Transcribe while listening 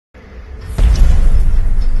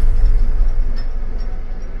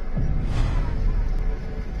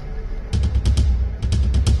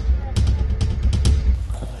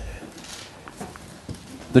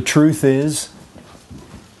The truth is,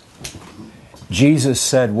 Jesus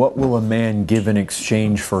said, "What will a man give in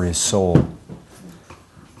exchange for his soul?"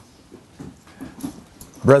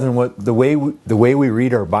 Brethren, the way we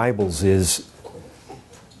read our Bibles is,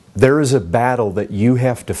 there is a battle that you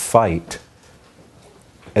have to fight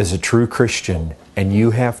as a true Christian, and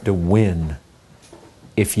you have to win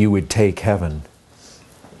if you would take heaven.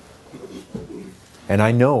 And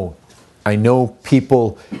I know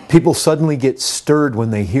people suddenly get stirred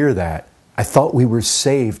when they hear that. I thought we were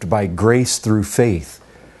saved by grace through faith.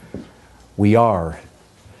 We are.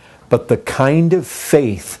 But the kind of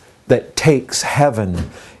faith that takes heaven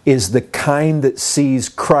is the kind that sees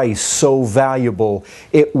Christ so valuable,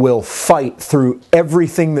 it will fight through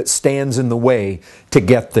everything that stands in the way to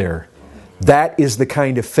get there. That is the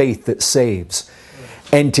kind of faith that saves.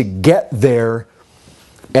 And to get there,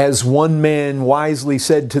 as one man wisely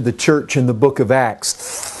said to the church in the book of Acts,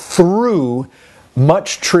 through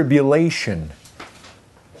much tribulation,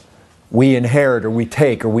 we inherit or we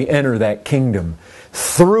take or we enter that kingdom.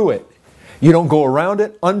 Through it. You don't go around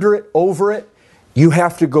it, under it, over it. You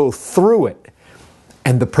have to go through it.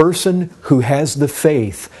 And the person who has the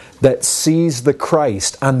faith that sees the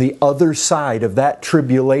Christ on the other side of that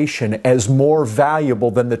tribulation as more valuable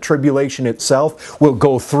than the tribulation itself will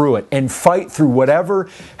go through it and fight through whatever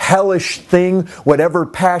hellish thing, whatever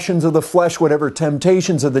passions of the flesh, whatever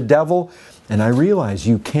temptations of the devil. And I realize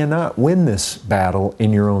you cannot win this battle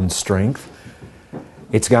in your own strength.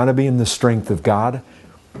 It's got to be in the strength of God.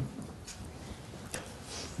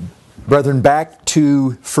 Brethren, back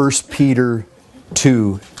to 1 Peter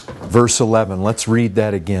 2, verse 11. Let's read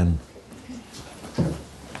that again.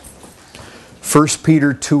 1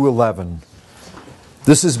 Peter 2:11.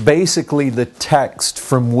 This is basically the text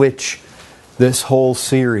from which this whole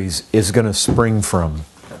series is going to spring from.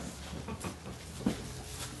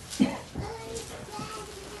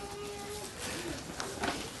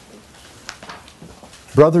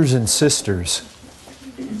 Brothers and sisters,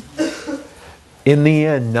 in the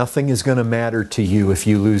end, nothing is going to matter to you if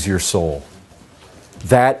you lose your soul.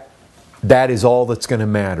 That is all that's going to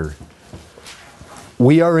matter.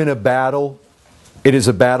 We are in a battle. It is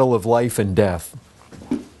a battle of life and death.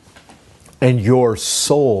 And your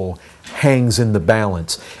soul hangs in the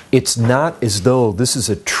balance. It's not as though this is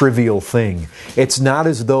a trivial thing. It's not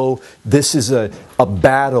as though this is a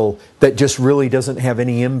battle that just really doesn't have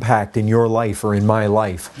any impact in your life or in my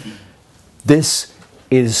life. This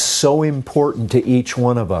is so important to each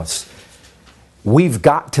one of us. We've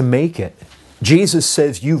got to make it. Jesus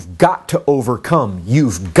says you've got to overcome.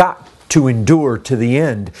 You've got to endure to the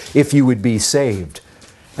end if you would be saved.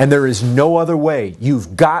 And there is no other way.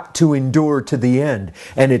 You've got to endure to the end.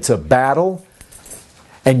 And it's a battle,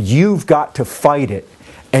 and you've got to fight it.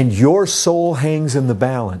 And your soul hangs in the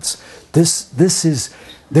balance.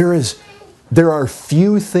 There are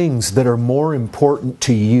few things that are more important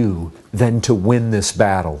to you than to win this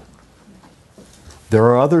battle. There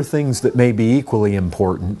are other things that may be equally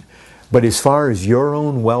important, but as far as your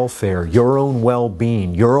own welfare, your own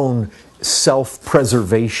well-being, your own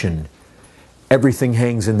self-preservation, everything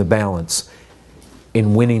hangs in the balance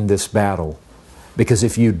in winning this battle. Because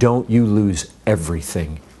if you don't, you lose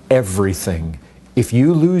everything. Everything. If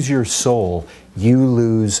you lose your soul, you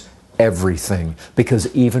lose everything.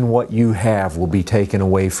 Because even what you have will be taken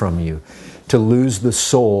away from you. To lose the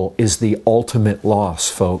soul is the ultimate loss,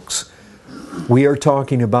 folks. We are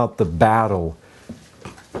talking about the battle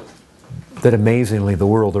that amazingly the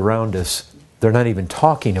world around us, they're not even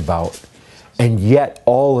talking about. And yet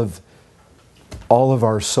all of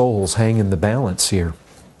our souls hang in the balance here.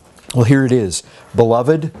 Well, here it is.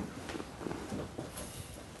 Beloved,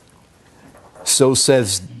 so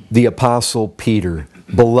says the Apostle Peter,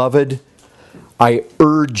 beloved, I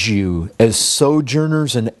urge you as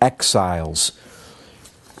sojourners and exiles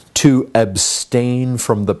to abstain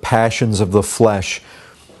from the passions of the flesh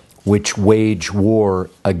which wage war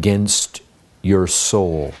against your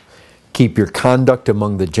soul. Keep your conduct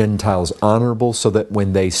among the Gentiles honorable, so that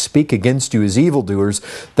when they speak against you as evildoers,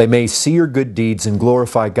 they may see your good deeds and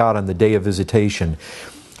glorify God on the day of visitation.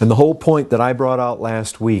 And the whole point that I brought out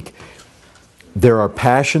last week, there are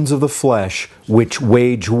passions of the flesh which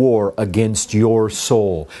wage war against your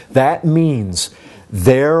soul. That means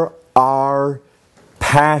there are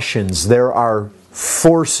passions, there are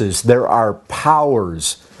forces, there are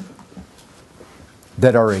powers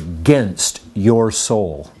that are against your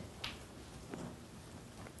soul.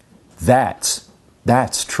 That's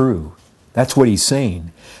true. That's what he's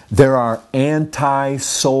saying. There are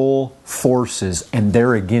anti-soul forces, and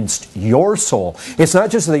they're against your soul. It's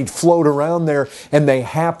not just they float around there and they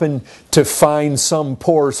happen to find some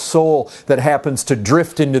poor soul that happens to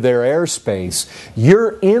drift into their airspace.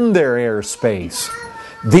 You're in their airspace.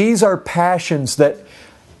 These are passions that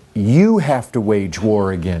you have to wage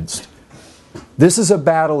war against. This is a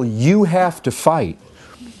battle you have to fight.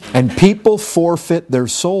 And people forfeit their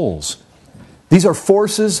souls. These are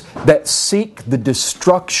forces that seek the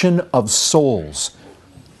destruction of souls.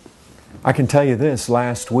 I can tell you this,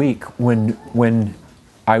 last week when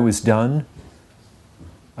I was done,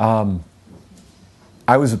 I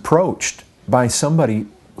was approached by somebody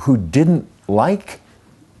who didn't like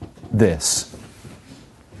this.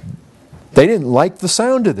 They didn't like the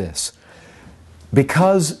sound of this.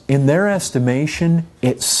 Because in their estimation,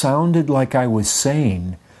 it sounded like I was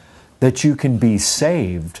saying that you can be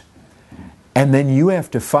saved, and then you have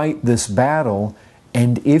to fight this battle,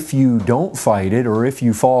 and if you don't fight it, or if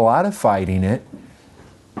you fall out of fighting it,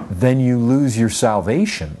 then you lose your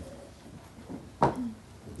salvation.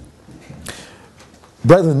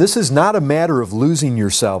 Brethren, this is not a matter of losing your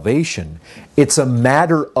salvation. It's a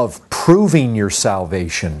matter of proving your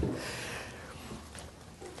salvation.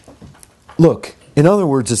 Look, in other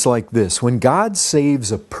words, it's like this. When God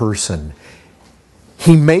saves a person,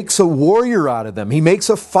 He makes a warrior out of them. He makes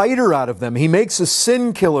a fighter out of them. He makes a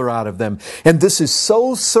sin killer out of them. And this is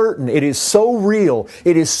so certain. It is so real.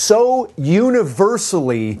 It is so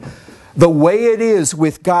universally the way it is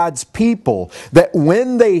with God's people that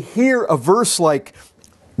when they hear a verse like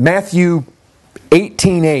Matthew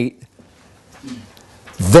 18:8,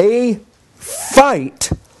 they fight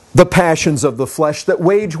the passions of the flesh that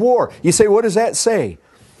wage war. You say, what does that say?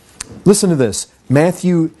 Listen to this.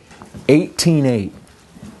 Matthew 18:8.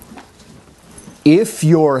 If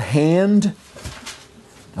your hand,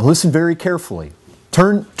 now listen very carefully,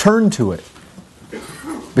 turn to it,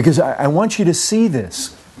 because I want you to see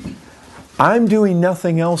this. I'm doing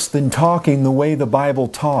nothing else than talking the way the Bible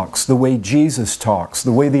talks, the way Jesus talks,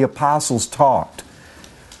 the way the apostles talked.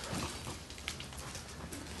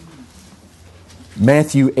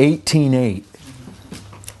 Matthew 18:8.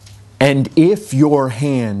 And if your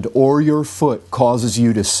hand or your foot causes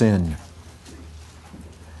you to sin.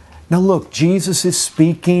 Now look, Jesus is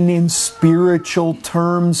speaking in spiritual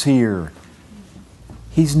terms here.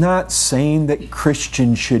 He's not saying that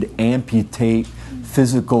Christians should amputate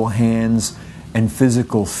physical hands and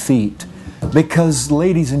physical feet. Because,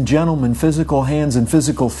 ladies and gentlemen, physical hands and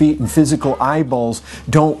physical feet and physical eyeballs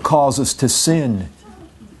don't cause us to sin.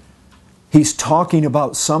 He's talking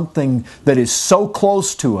about something that is so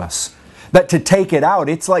close to us that to take it out,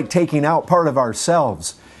 it's like taking out part of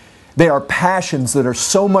ourselves. They are passions that are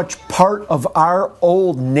so much part of our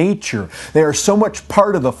old nature. They are so much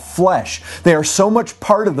part of the flesh. They are so much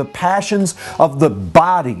part of the passions of the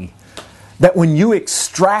body that when you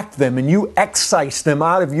extract them and you excise them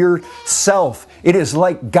out of yourself, it is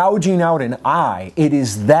like gouging out an eye. It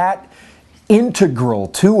is that integral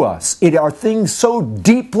to us. It are things so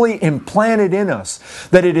deeply implanted in us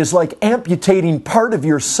that it is like amputating part of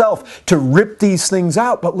yourself to rip these things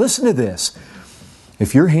out. But listen to this.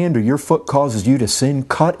 If your hand or your foot causes you to sin,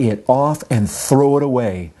 cut it off and throw it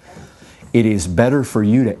away. It is better for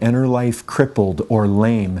you to enter life crippled or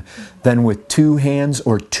lame than with 2 hands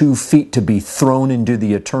or 2 feet to be thrown into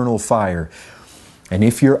the eternal fire. And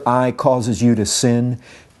if your eye causes you to sin,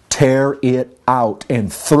 tear it out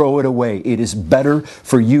and throw it away. It is better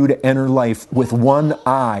for you to enter life with 1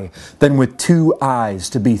 eye than with 2 eyes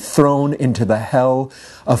to be thrown into the hell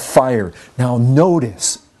of fire. Now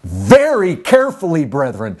notice very carefully,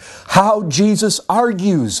 brethren, how Jesus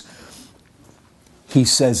argues. He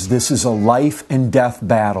says this is a life and death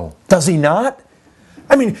battle. Does he not?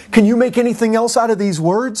 I mean, can you make anything else out of these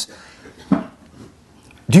words?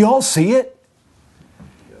 Do you all see it?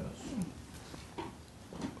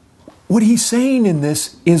 What he's saying in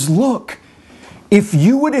this is, look, if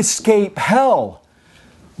you would escape hell,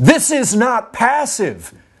 this is not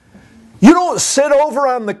passive. You don't sit over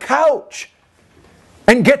on the couch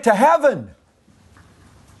and get to heaven.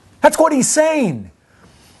 That's what he's saying.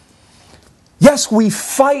 Yes, we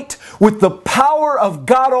fight with the power of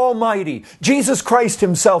God Almighty. Jesus Christ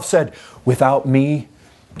Himself said, without me,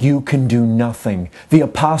 you can do nothing. The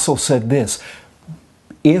apostle said this,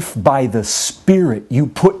 if by the Spirit you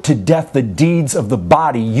put to death the deeds of the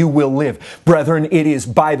body, you will live. Brethren, it is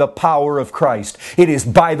by the power of Christ. It is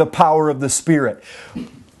by the power of the Spirit.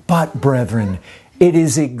 But, brethren, it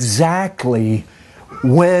is exactly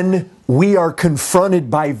when we are confronted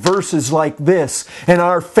by verses like this and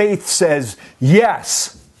our faith says,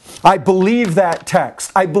 yes, I believe that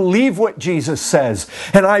text. I believe what Jesus says.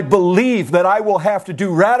 And I believe that I will have to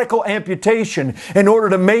do radical amputation in order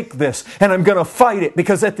to make this. And I'm going to fight it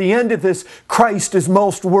because at the end of this, Christ is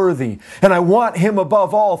most worthy. And I want Him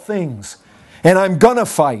above all things. And I'm going to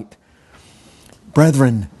fight.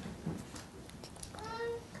 Brethren,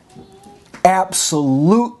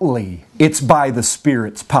 absolutely, it's by the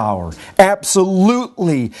Spirit's power.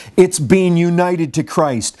 Absolutely, it's being united to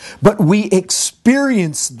Christ. But we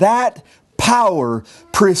experience that power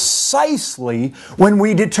precisely when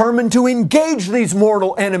we determine to engage these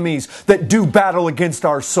mortal enemies that do battle against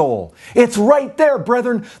our soul. It's right there,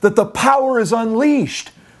 brethren, that the power is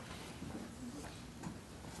unleashed.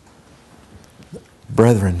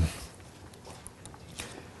 Brethren,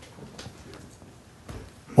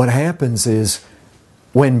 what happens is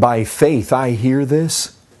when by faith I hear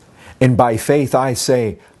this, and by faith I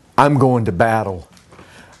say, I'm going to battle.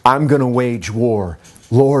 I'm going to wage war.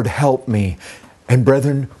 Lord, help me. And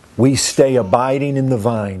brethren, we stay abiding in the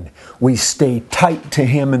vine. We stay tight to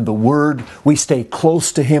Him in the Word. We stay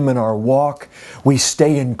close to Him in our walk. We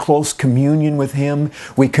stay in close communion with Him.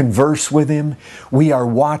 We converse with Him. We are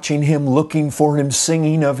watching Him, looking for Him,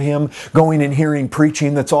 singing of Him, going and hearing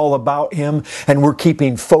preaching that's all about Him. And we're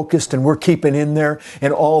keeping focused and we're keeping in there.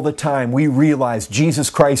 And all the time we realize Jesus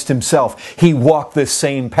Christ Himself, He walked this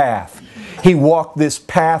same path. He walked this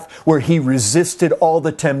path where He resisted all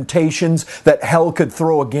the temptations that hell could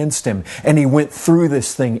throw against Him. And He went through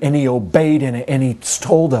this thing and He obeyed in it and He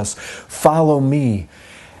told us, follow me.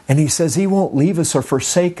 And He says He won't leave us or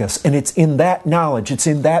forsake us. And it's in that knowledge, it's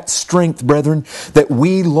in that strength, brethren, that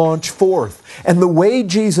we launch forth. And the way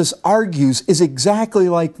Jesus argues is exactly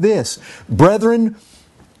like this. Brethren,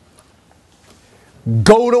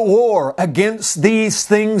 go to war against these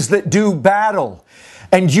things that do battle.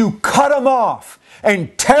 And you cut them off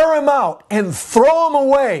and tear them out and throw them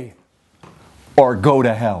away or go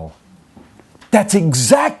to hell. That's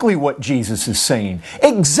exactly what Jesus is saying.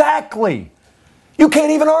 Exactly. You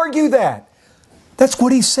can't even argue that. That's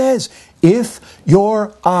what He says. If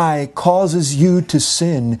your eye causes you to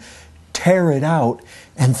sin, tear it out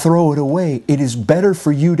and throw it away. It is better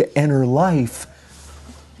for you to enter life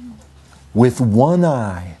with one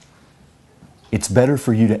eye. It's better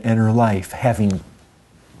for you to enter life having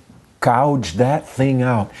gouge that thing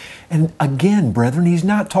out. And again, brethren, He's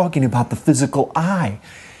not talking about the physical eye.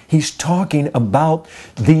 He's talking about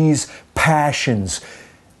these passions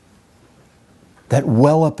that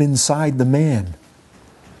well up inside the man.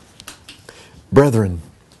 Brethren,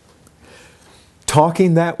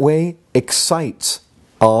 talking that way excites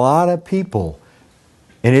a lot of people.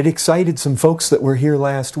 And it excited some folks that were here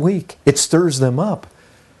last week. It stirs them up.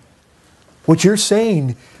 What you're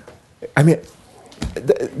saying, I mean,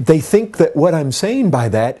 they think that what I'm saying by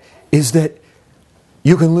that is that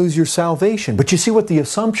you can lose your salvation. But you see what the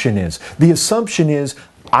assumption is. The assumption is,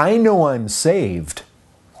 I know I'm saved,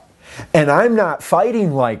 and I'm not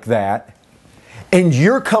fighting like that, and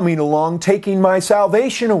you're coming along taking my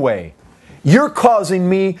salvation away. You're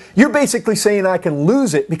basically saying I can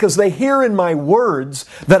lose it because they hear in my words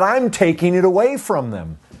that I'm taking it away from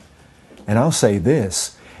them. And I'll say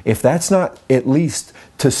this, if that's not at least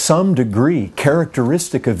to some degree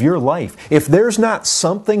characteristic of your life, if there's not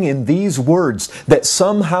something in these words that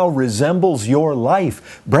somehow resembles your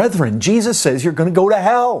life, brethren, Jesus says you're going to go to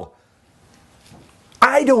hell.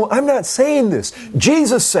 I'm not saying this.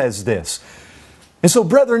 Jesus says this. And so,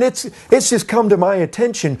 brethren, it's just come to my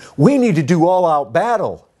attention, we need to do all-out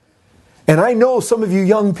battle. And I know some of you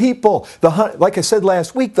young people, like I said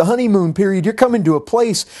last week, the honeymoon period, you're coming to a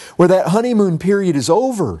place where that honeymoon period is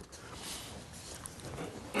over.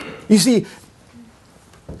 You see,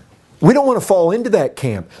 we don't want to fall into that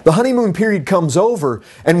camp. The honeymoon period comes over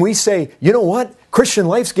and we say, you know what? Christian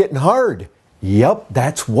life's getting hard. Yep,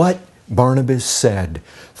 that's what Barnabas said.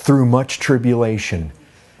 Through much tribulation.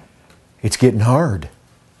 It's getting hard.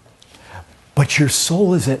 But your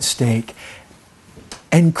soul is at stake.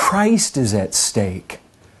 And Christ is at stake.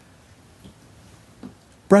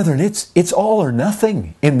 Brethren, it's all or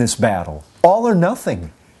nothing in this battle. All or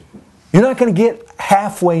nothing. You're not going to get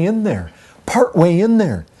halfway in there. Part way in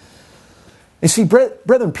there. You see,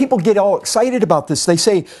 brethren, people get all excited about this. They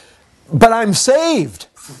say, but I'm saved.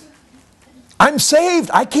 I'm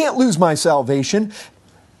saved. I can't lose my salvation.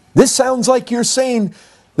 This sounds like you're saying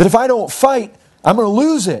that if I don't fight, I'm going to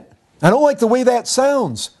lose it. I don't like the way that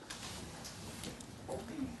sounds.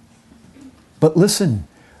 But listen,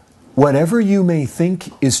 whatever you may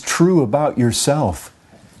think is true about yourself,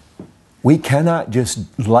 we cannot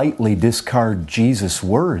just lightly discard Jesus'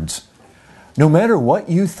 words. No matter what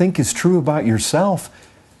you think is true about yourself,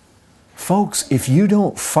 Folks, if you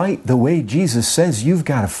don't fight the way Jesus says you've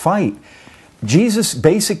got to fight, Jesus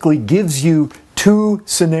basically gives you two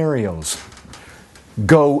scenarios.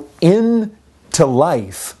 Go into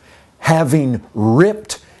life having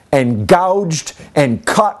ripped and gouged and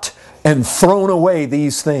cut and thrown away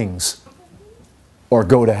these things, or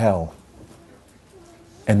go to hell.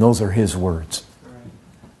 And those are His words.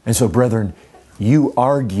 And so, brethren, you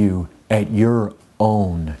argue at your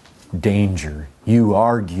own danger. You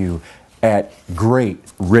argue at great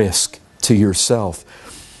risk to yourself.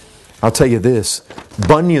 I'll tell you this,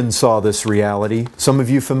 Bunyan saw this reality. Some of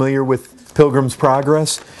you familiar with Pilgrim's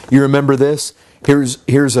Progress? You remember this?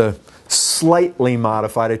 Here's a slightly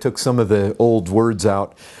modified, I took some of the old words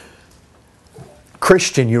out.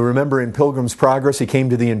 Christian, you remember in Pilgrim's Progress, he came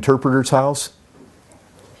to the interpreter's house?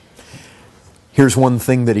 Here's one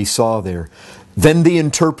thing that he saw there. Then the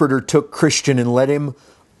interpreter took Christian and led him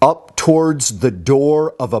up towards the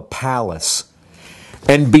door of a palace.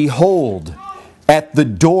 And behold, at the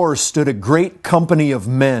door stood a great company of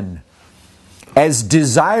men, as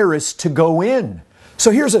desirous to go in. So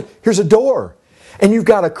here's a door. And you've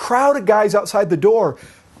got a crowd of guys outside the door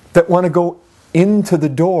that want to go into the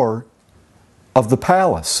door of the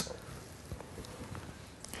palace.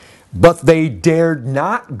 But they dared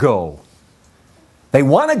not go. They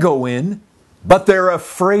want to go in, but they're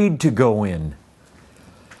afraid to go in.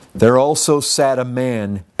 There also sat a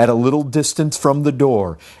man at a little distance from the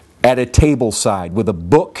door, at a table side, with a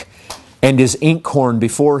book and his inkhorn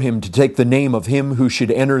before him to take the name of him who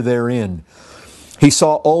should enter therein. He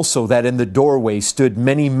saw also that in the doorway stood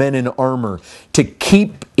many men in armor to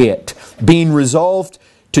keep it, being resolved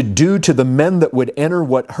to do to the men that would enter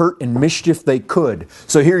what hurt and mischief they could.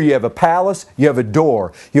 So here you have a palace, you have a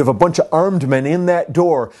door. You have a bunch of armed men in that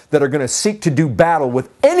door that are going to seek to do battle with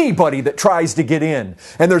anybody that tries to get in.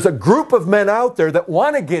 And there's a group of men out there that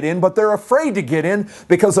want to get in, but they're afraid to get in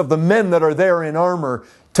because of the men that are there in armor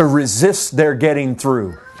to resist their getting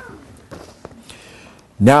through.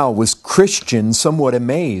 Now was Christian somewhat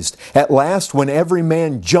amazed. At last, when every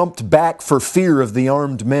man jumped back for fear of the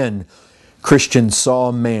armed men, Christian saw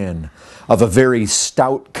a man of a very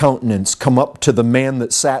stout countenance come up to the man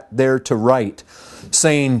that sat there to write,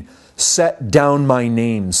 saying, "Set down my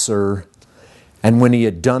name, sir." And when he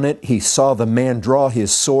had done it, he saw the man draw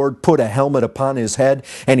his sword, put a helmet upon his head,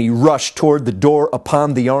 and he rushed toward the door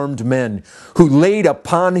upon the armed men, who laid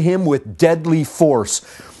upon him with deadly force.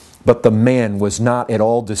 But the man was not at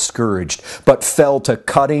all discouraged, but fell to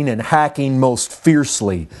cutting and hacking most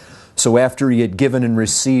fiercely. So after he had given and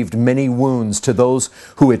received many wounds to those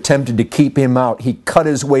who attempted to keep him out, he cut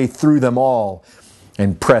his way through them all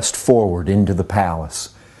and pressed forward into the palace.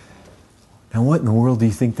 Now what in the world do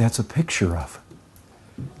you think that's a picture of?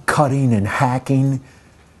 Cutting and hacking.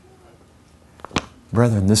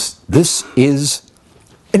 Brethren, this is...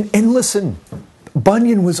 And listen,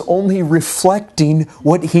 Bunyan was only reflecting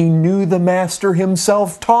what he knew the Master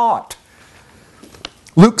himself taught.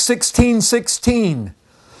 Luke 16:16.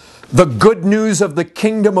 The good news of the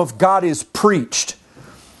kingdom of God is preached,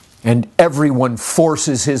 and everyone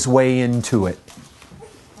forces his way into it.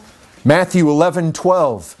 Matthew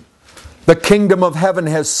 11:12. The kingdom of heaven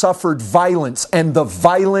has suffered violence, and the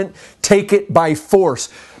violent take it by force.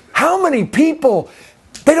 How many people,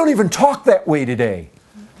 they don't even talk that way today.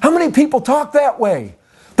 How many people talk that way?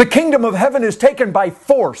 The kingdom of heaven is taken by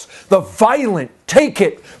force. The violent take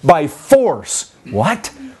it by force.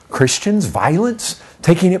 What? Christians, violence?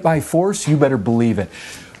 Taking it by force? You better believe it.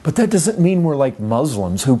 But that doesn't mean we're like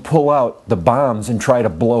Muslims who pull out the bombs and try to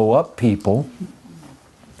blow up people.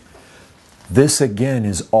 This again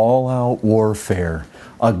is all-out warfare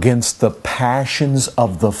against the passions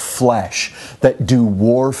of the flesh that do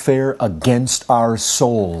warfare against our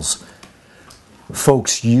souls.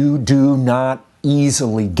 Folks, you do not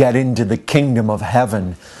easily get into the kingdom of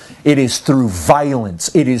heaven. It is through violence.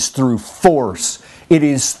 It is through force. It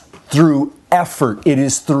is through effort. It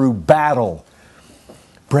is through battle.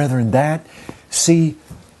 Brethren,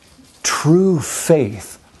 true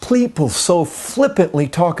faith. People so flippantly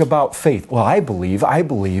talk about faith. Well, I believe.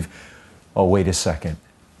 Oh, wait a second.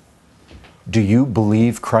 Do you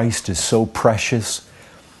believe Christ is so precious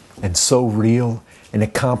and so real and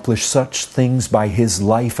accomplished such things by His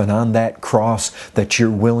life and on that cross that you're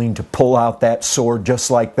willing to pull out that sword just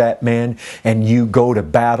like that man and you go to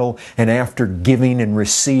battle, and after giving and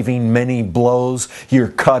receiving many blows, you're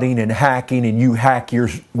cutting and hacking and you hack your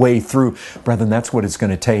way through? Brethren, that's what it's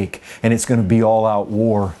going to take, and it's going to be all-out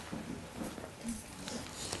war.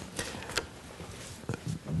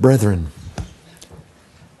 Brethren,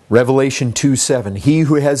 Revelation 2:7, he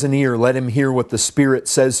who has an ear, let him hear what the Spirit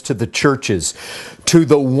says to the churches. To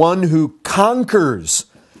the one who conquers,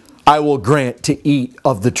 I will grant to eat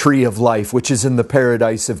of the tree of life, which is in the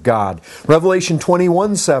paradise of God. Revelation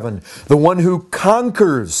 21:7, the one who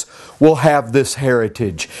conquers will have this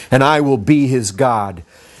heritage, and I will be his God,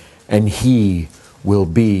 and he will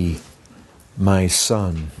be my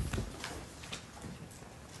son.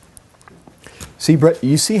 See, Brett,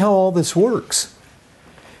 you see how all this works?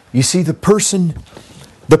 You see, the person,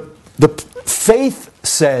 the faith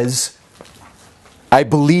says, I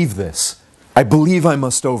believe this. I believe I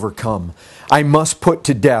must overcome. I must put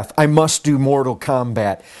to death. I must do mortal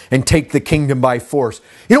combat and take the kingdom by force.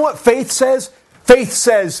 You know what faith says? Faith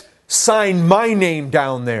says, sign my name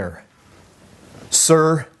down there.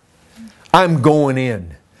 Sir, I'm going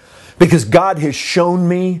in. Because God has shown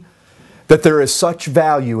me that there is such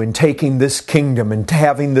value in taking this kingdom and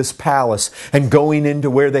having this palace and going into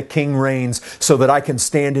where the King reigns so that I can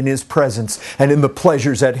stand in His presence and in the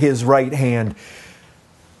pleasures at His right hand.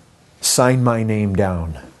 Sign my name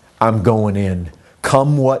down. I'm going in.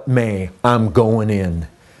 Come what may, I'm going in.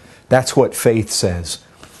 That's what faith says.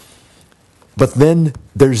 But then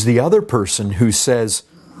there's the other person who says,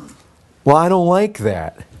 well, I don't like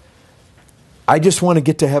that. I just want to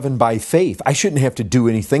get to heaven by faith. I shouldn't have to do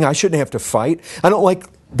anything. I shouldn't have to fight. I don't like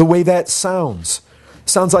the way that sounds.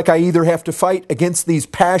 Sounds like I either have to fight against these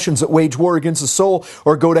passions that wage war against the soul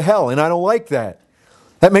or go to hell, and I don't like that.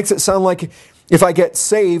 That makes it sound like if I get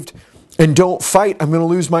saved and don't fight, I'm going to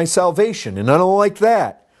lose my salvation, and I don't like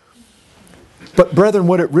that. But brethren,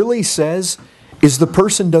 what it really says is the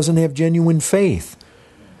person doesn't have genuine faith.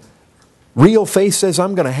 Real faith says,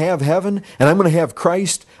 I'm going to have heaven, and I'm going to have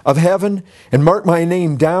Christ of heaven, and mark my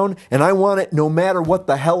name down, and I want it no matter what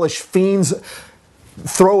the hellish fiends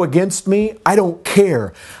throw against me. I don't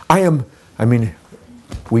care.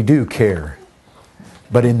 We do care.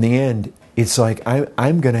 But in the end, it's like,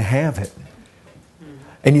 I'm going to have it.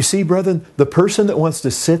 And you see, brethren, the person that wants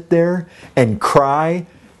to sit there and cry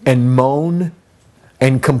and moan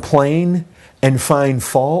and complain and find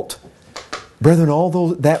fault, brethren, all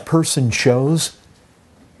that person shows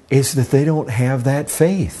is that they don't have that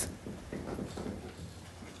faith.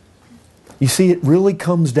 You see, it really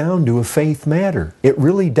comes down to a faith matter. It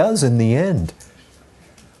really does in the end.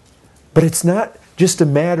 But it's not just a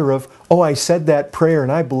matter of, oh, I said that prayer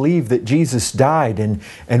and I believe that Jesus died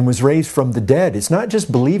and was raised from the dead. It's not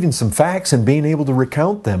just believing some facts and being able to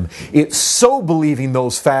recount them. It's so believing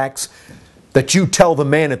those facts that you tell the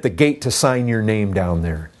man at the gate to sign your name down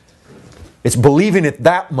there. It's believing it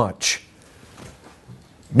that much.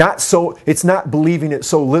 It's not believing it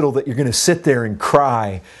so little that you're going to sit there and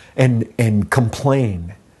cry and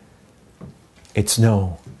complain. It's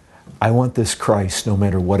no, I want this Christ no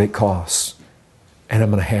matter what it costs. And I'm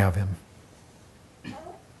going to have Him.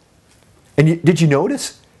 And did you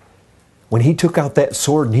notice? When He took out that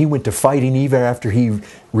sword and He went to fighting even after He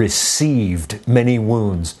received many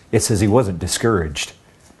wounds, it says He wasn't discouraged.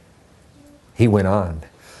 He went on.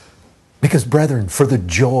 Because brethren, for the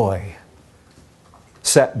joy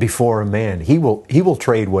set before a man, he will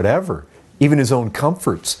trade whatever, even his own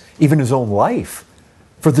comforts, even his own life,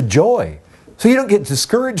 for the joy. So you don't get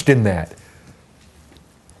discouraged in that.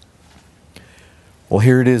 Well,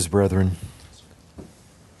 here it is, brethren.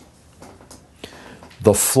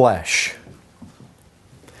 The flesh.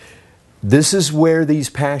 This is where these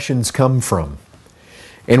passions come from.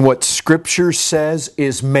 And what Scripture says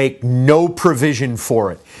is make no provision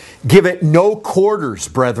for it. Give it no quarters,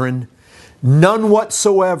 brethren. None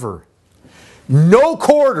whatsoever. No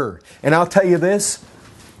quarter. And I'll tell you this,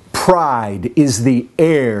 pride is the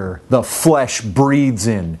air the flesh breathes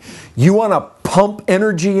in. You want to pump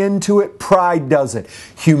energy into it? Pride does it.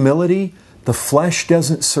 Humility, the flesh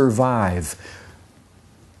doesn't survive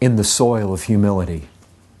in the soil of humility.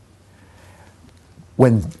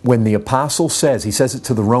 When the apostle says, he says it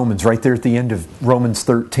to the Romans right there at the end of Romans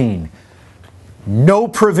 13, no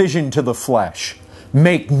provision to the flesh.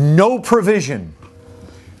 Make no provision.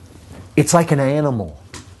 It's like an animal.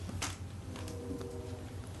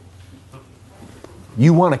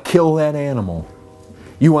 You want to kill that animal.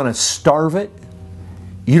 You want to starve it.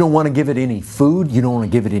 You don't want to give it any food. You don't want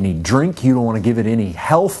to give it any drink. You don't want to give it any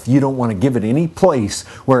health. You don't want to give it any place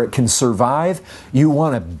where it can survive. You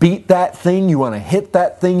want to beat that thing. You want to hit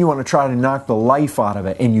that thing. You want to try to knock the life out of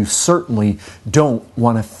it. And you certainly don't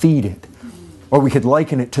want to feed it. Or we could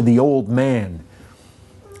liken it to the old man.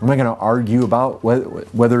 I'm not going to argue about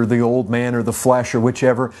whether the old man or the flesh or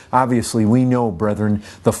whichever. Obviously, we know, brethren,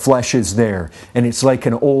 the flesh is there. And it's like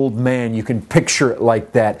an old man. You can picture it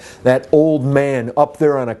like that. That old man up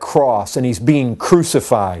there on a cross and he's being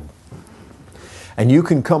crucified. And you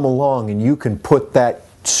can come along and you can put that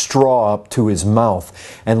straw up to his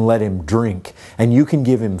mouth and let him drink. And you can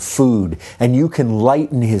give him food. And you can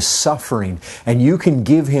lighten his suffering. And you can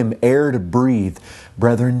give him air to breathe.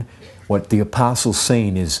 Brethren, what the apostle's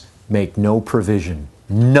saying is, make no provision.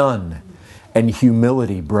 None. And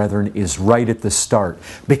humility, brethren, is right at the start.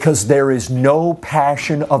 Because there is no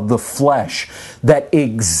passion of the flesh that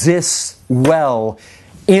exists well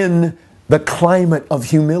in the climate of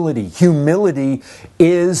humility. Humility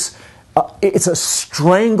is it's a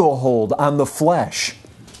stranglehold on the flesh.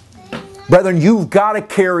 Brethren, you've got to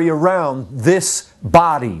carry around this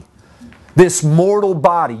body. This mortal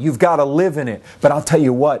body, you've got to live in it. But I'll tell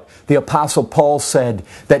you what, the Apostle Paul said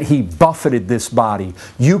that he buffeted this body.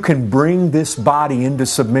 You can bring this body into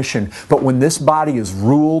submission, but when this body is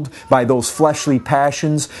ruled by those fleshly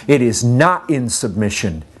passions, it is not in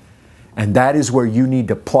submission. And that is where you need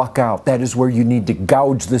to pluck out. That is where you need to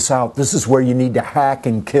gouge this out. This is where you need to hack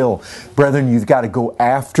and kill. Brethren, you've got to go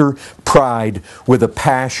after pride with a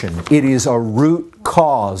passion. It is a root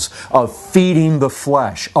cause of feeding the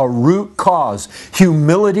flesh. A root cause.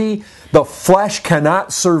 Humility, the flesh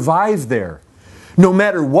cannot survive there. No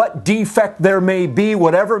matter what defect there may be,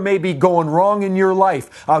 whatever may be going wrong in your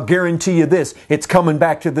life, I'll guarantee you this, it's coming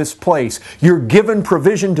back to this place. You're given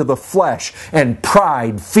provision to the flesh, and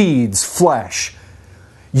pride feeds flesh.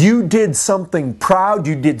 You did something proud,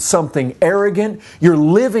 you did something arrogant, you're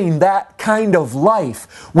living that kind of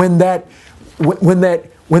life when the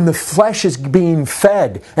flesh is being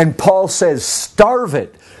fed. And Paul says, starve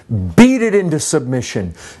it, beat it into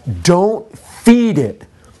submission, don't feed it.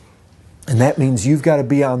 And that means you've got to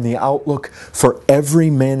be on the outlook for every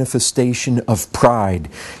manifestation of pride.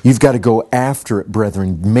 You've got to go after it,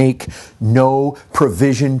 brethren. Make no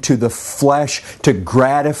provision to the flesh to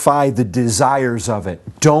gratify the desires of it.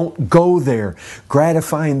 Don't go there.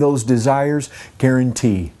 Gratifying those desires,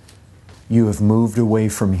 guarantee you have moved away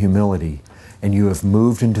from humility and you have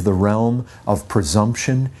moved into the realm of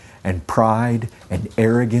presumption and pride and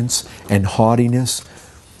arrogance and haughtiness.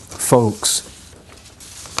 Folks,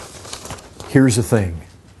 here's the thing.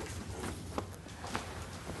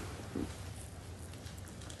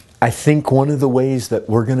 I think one of the ways that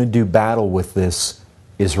we're going to do battle with this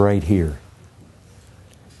is right here.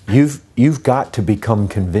 You've got to become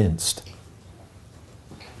convinced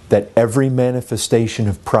that every manifestation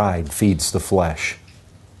of pride feeds the flesh.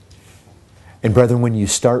 And brethren, when you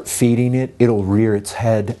start feeding it, it'll rear its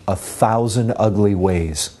head 1,000 ugly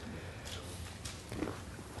ways.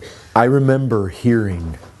 I remember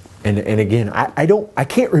hearing, and again, I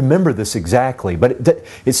can't remember this exactly, but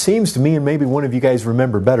it seems to me, and maybe one of you guys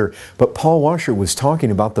remember better, but Paul Washer was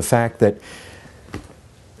talking about the fact that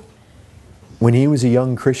when he was a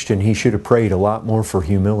young Christian, he should have prayed a lot more for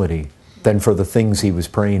humility than for the things he was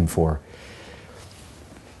praying for.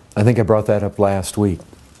 I think I brought that up last week.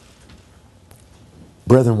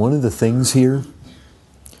 Brethren, one of the things here,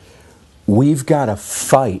 we've got to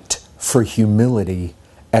fight for humility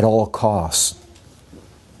at all costs.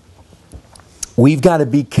 We've got to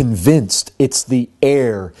be convinced it's the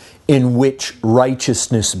air in which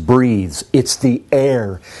righteousness breathes. It's the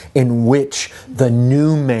air in which the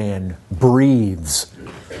new man breathes.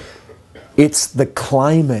 It's the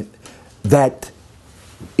climate that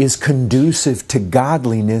is conducive to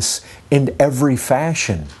godliness in every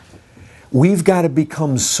fashion. We've got to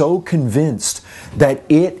become so convinced that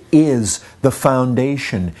it is the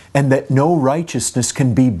foundation and that no righteousness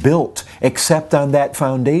can be built except on that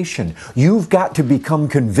foundation. You've got to become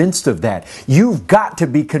convinced of that. You've got to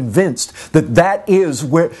be convinced that that is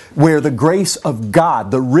where the grace of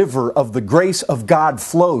God, the river of the grace of God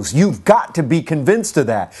flows. You've got to be convinced of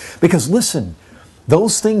that. Because listen,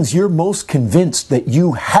 those things you're most convinced that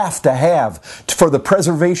you have to have for the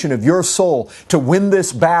preservation of your soul to win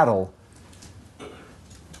this battle.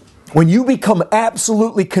 When you become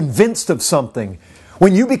absolutely convinced of something,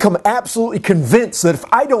 when you become absolutely convinced that if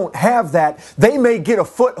I don't have that, they may get a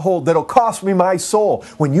foothold that'll cost me my soul.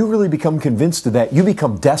 When you really become convinced of that, you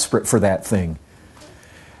become desperate for that thing.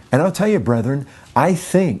 And I'll tell you, brethren, I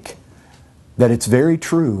think that it's very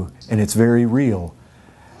true and it's very real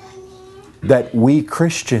that we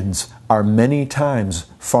Christians are many times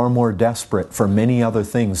far more desperate for many other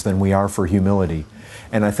things than we are for humility.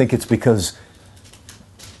 And I think it's because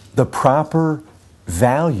the proper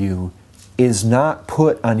value is not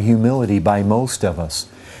put on humility by most of us.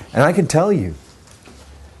 And I can tell you,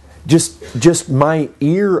 just my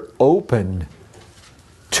ear open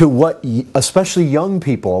to what, especially young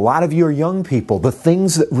people, a lot of you are young people, the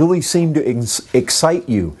things that really seem to excite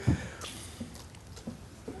you.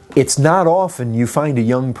 It's not often you find a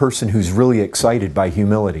young person who's really excited by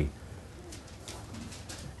humility.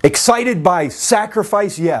 Excited by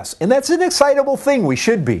sacrifice? Yes. And that's an excitable thing. We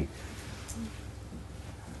should be.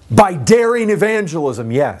 By daring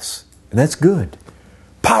evangelism? Yes. And that's good.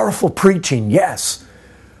 Powerful preaching? Yes.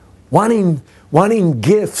 Wanting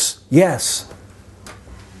gifts? Yes.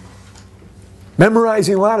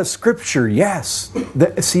 Memorizing a lot of scripture? Yes.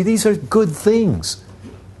 See, these are good things.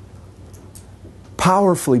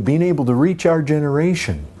 Powerfully being able to reach our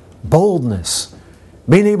generation. Boldness.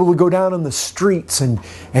 Being able to go down on the streets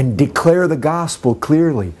and declare the gospel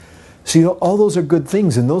clearly. See, all those are good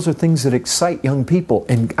things, and those are things that excite young people.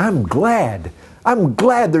 And I'm glad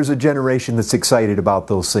there's a generation that's excited about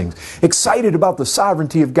those things. Excited about the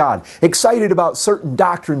sovereignty of God. Excited about certain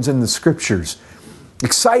doctrines in the Scriptures.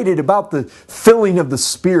 Excited about the filling of the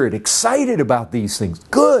Spirit. Excited about these things.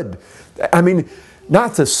 Good. I mean,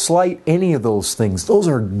 not to slight any of those things. Those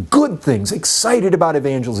are good things. Excited about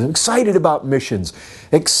evangelism. Excited about missions.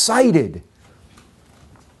 Excited.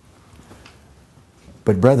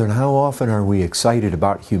 But brethren, how often are we excited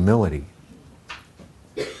about humility?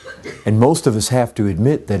 And most of us have to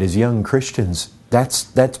admit that as young Christians,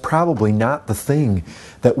 that's probably not the thing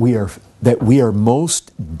that we are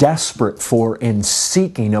most desperate for and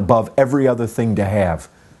seeking above every other thing to have.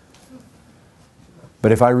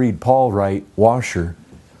 But if I read Paul right, Washer,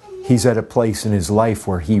 he's at a place in his life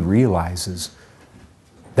where he realizes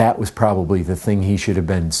that was probably the thing he should have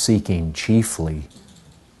been seeking chiefly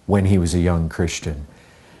when he was a young Christian.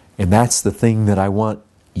 And that's the thing that I want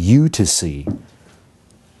you to see.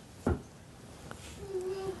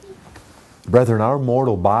 Brethren, our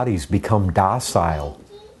mortal bodies become docile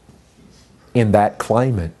in that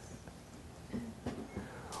climate.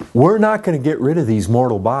 We're not going to get rid of these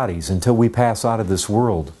mortal bodies until we pass out of this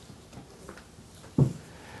world.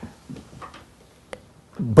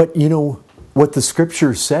 But you know, what the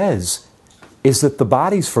Scripture says is that the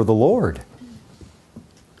body's for the Lord.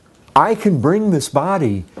 I can bring this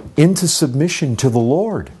body into submission to the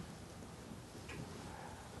Lord.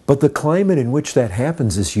 But the climate in which that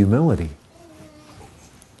happens is humility.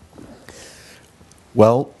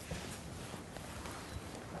 Well,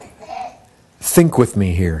 think with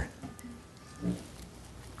me here.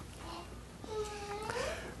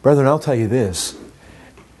 Brethren, I'll tell you this.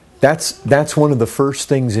 That's one of the first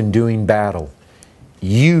things in doing battle.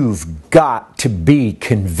 You've got to be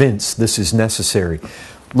convinced this is necessary.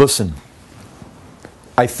 Listen,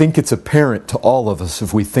 I think it's apparent to all of us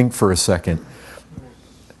if we think for a second.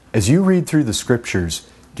 As you read through the Scriptures,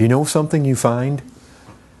 do you know something you find?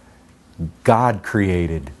 God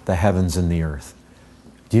created the heavens and the earth.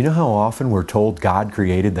 Do you know how often we're told God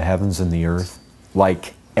created the heavens and the earth?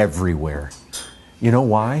 Like everywhere. You know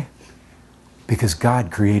why? Because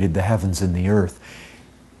God created the heavens and the earth.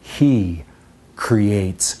 He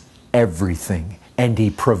creates everything, and He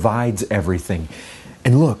provides everything.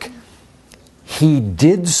 And look, He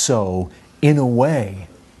did so in a way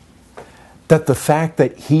that the fact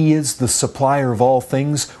that He is the supplier of all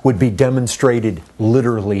things would be demonstrated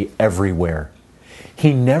literally everywhere.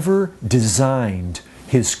 He never designed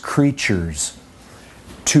His creatures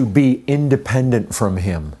to be independent from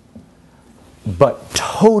Him, but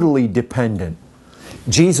totally dependent.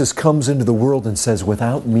 Jesus comes into the world and says,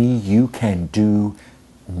 "Without me, you can do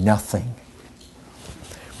nothing."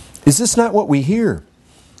 Is this not what we hear?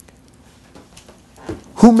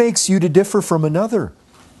 Who makes you to differ from another?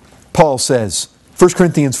 Paul says, 1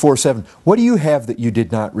 Corinthians 4:7, what do you have that you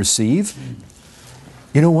did not receive?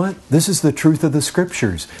 You know what? This is the truth of the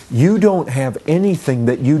Scriptures. You don't have anything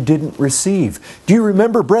that you didn't receive. Do you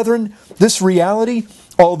remember, brethren, this reality?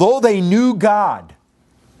 Although they knew God,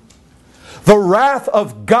 the wrath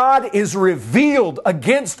of God is revealed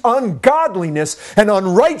against ungodliness and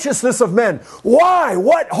unrighteousness of men. Why?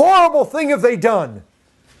 What horrible thing have they done?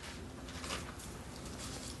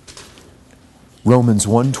 Romans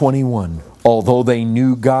 1:21. Although they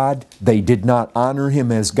knew God, they did not honor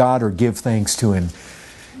Him as God or give thanks to Him.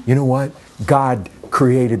 You know what? God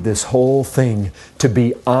created this whole thing to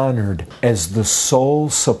be honored as the sole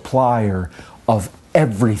supplier of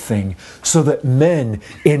everything, so that men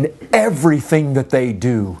in everything that they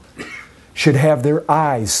do should have their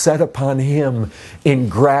eyes set upon Him in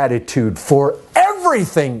gratitude for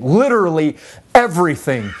everything, literally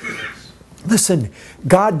everything. Listen,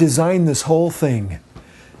 God designed this whole thing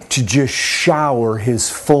to just shower His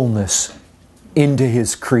fullness into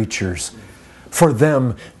His creatures, for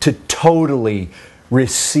them to totally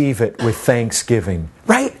receive it with thanksgiving.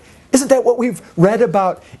 Right? Isn't that what we've read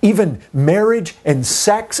about even marriage and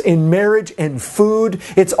sex in marriage and food?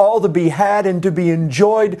 It's all to be had and to be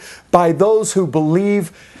enjoyed by those who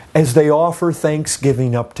believe as they offer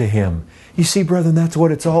thanksgiving up to Him. You see, brethren, that's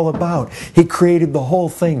what it's all about. He created the whole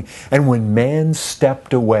thing. And when man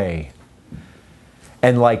stepped away,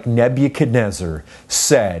 and like Nebuchadnezzar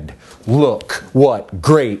said, "Look what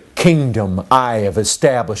great kingdom I have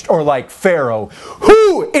established." Or like Pharaoh,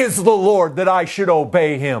 "Who is the Lord that I should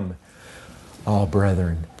obey Him?" Oh,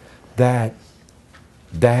 brethren, that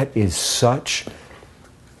is such...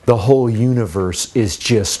 The whole universe is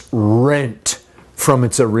just rent from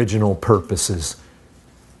its original purposes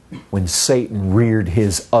when Satan reared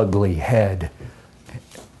his ugly head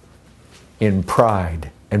in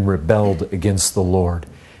pride and rebelled against the Lord.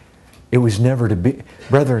 It was never to be.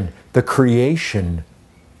 Brethren, the creation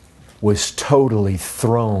was totally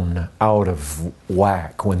thrown out of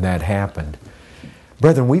whack when that happened.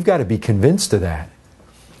 Brethren, we've got to be convinced of that.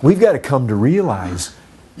 We've got to come to realize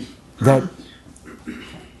that,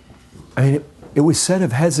 it was said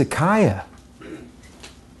of Hezekiah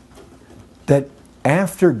that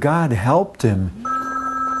after God helped him...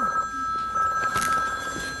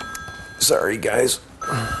 Sorry, guys.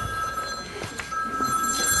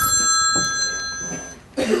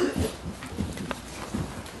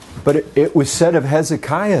 But it was said of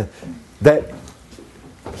Hezekiah that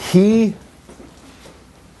he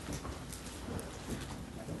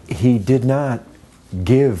did not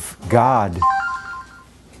give God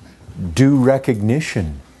due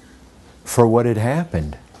recognition for what had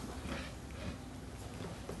happened.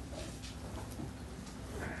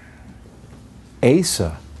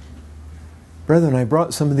 Asa. Brethren, I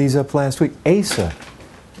brought some of these up last week. Asa.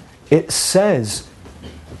 It says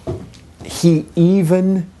he,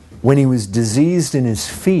 even when he was diseased in his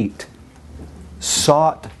feet,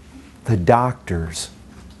 sought the doctors,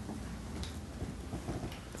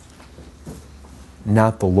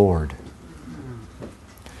 not the Lord.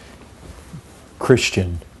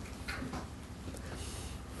 Christian,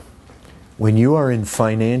 when you are in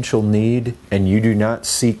financial need and you do not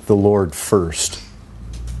seek the Lord first,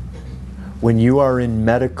 when you are in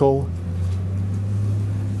medical,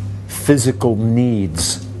 physical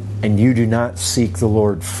needs and you do not seek the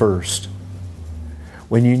Lord first,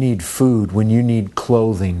 when you need food, when you need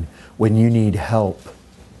clothing, when you need help,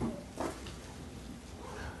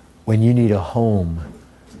 when you need a home,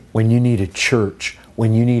 when you need a church,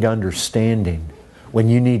 when you need understanding, when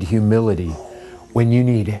you need humility, when you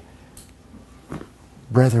need...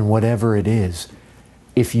 Brethren, whatever it is,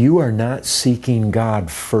 if you are not seeking God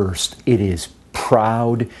first, it is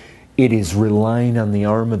proud, it is relying on the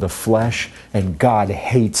arm of the flesh, and God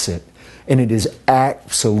hates it. And it is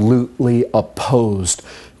absolutely opposed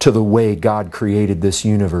to the way God created this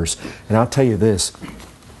universe. And I'll tell you this,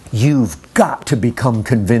 you've got to become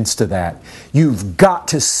convinced of that. You've got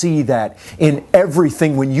to see that in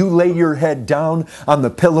everything. When you lay your head down on the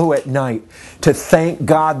pillow at night, to thank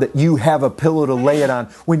God that you have a pillow to lay it on.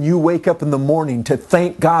 When you wake up in the morning, to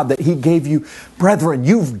thank God that He gave you. Brethren,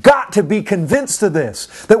 you've got to be convinced of this.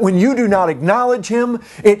 That when you do not acknowledge Him,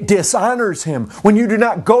 it dishonors Him. When you do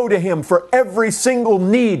not go to Him for every single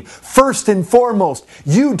need, first and foremost,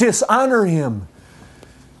 you dishonor Him.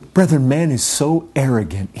 Brethren, man is so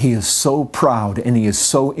arrogant, he is so proud, and he is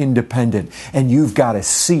so independent. And you've got to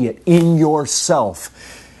see it in yourself.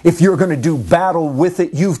 If you're going to do battle with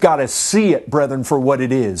it, you've got to see it, brethren, for what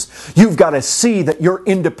it is. You've got to see that your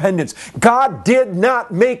independence. God did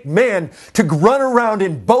not make man to run around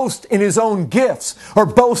and boast in his own gifts or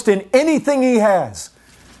boast in anything he has.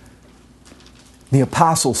 The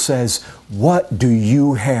apostle says, "What do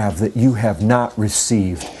you have that you have not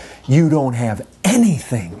received?" You don't have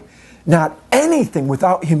anything. Not anything.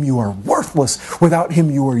 Without Him you are worthless. Without Him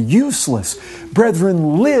you are useless.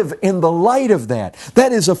 Brethren, live in the light of that.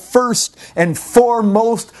 That is a first and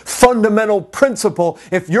foremost fundamental principle.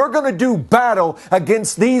 If you're going to do battle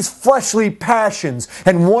against these fleshly passions,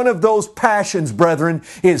 and one of those passions, brethren,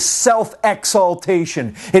 is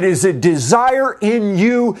self-exaltation. It is a desire in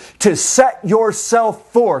you to set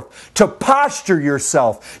yourself forth, to posture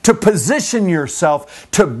yourself, to position yourself,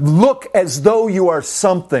 to look as though you are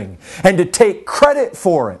something, and to take credit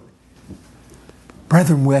for it.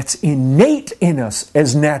 Brethren, that's innate in us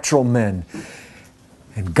as natural men.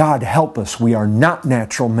 And God help us, we are not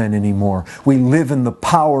natural men anymore. We live in the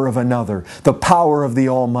power of another, the power of the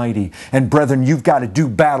Almighty. And brethren, you've got to do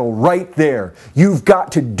battle right there. You've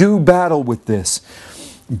got to do battle with this.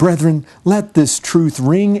 Brethren, let this truth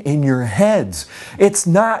ring in your heads. It's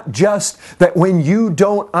not just that when you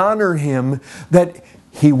don't honor Him, that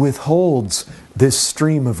He withholds this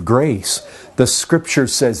stream of grace. The Scripture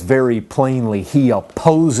says very plainly, He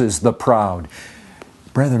opposes the proud.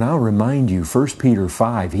 Brethren, I'll remind you, 1 Peter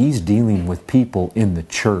 5, he's dealing with people in the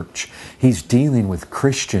church. He's dealing with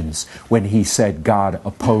Christians when he said God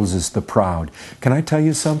opposes the proud. Can I tell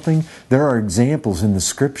you something? There are examples in the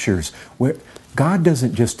Scriptures where God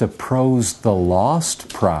doesn't just oppose the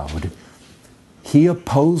lost proud. He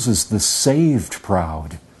opposes the saved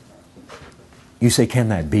proud. You say, can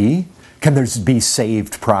that be? Can there be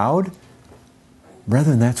saved proud?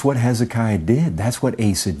 Brethren, that's what Hezekiah did. That's what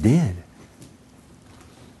Asa did.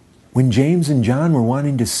 When James and John were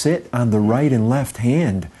wanting to sit on the right and left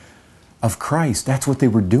hand of Christ, that's what they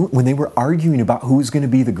were doing. When they were arguing about who was going to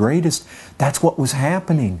be the greatest, that's what was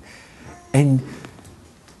happening. And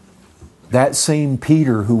that same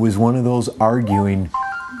Peter, who was one of those arguing,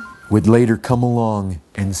 would later come along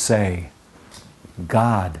and say,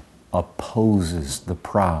 God opposes the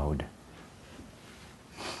proud.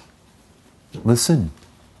 Listen,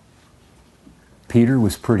 Peter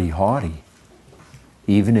was pretty haughty.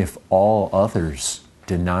 Even if all others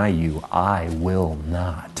deny you, I will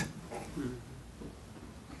not.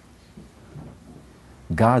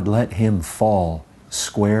 God let him fall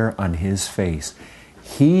square on his face.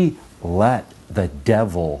 He let the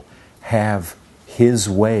devil have his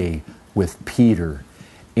way with Peter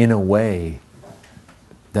in a way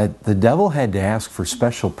that the devil had to ask for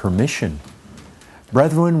special permission.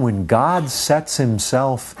 Brethren, when God sets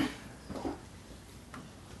himself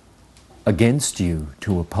against you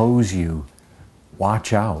to oppose you,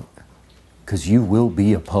 watch out, because you will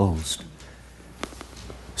be opposed.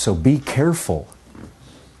 So be careful.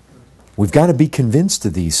 We've got to be convinced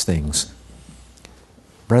of these things.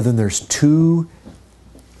 Brethren,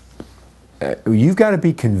 you've got to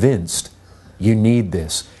be convinced. You need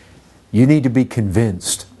this. You need to be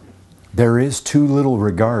convinced. There is too little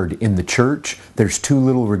regard in the church. There's too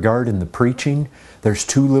little regard in the preaching. There's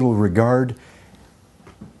too little regard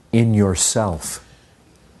in yourself,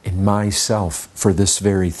 in myself, for this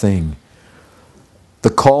very thing. The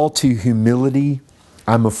call to humility,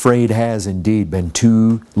 I'm afraid, has indeed been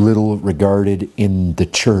too little regarded in the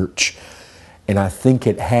church. And I think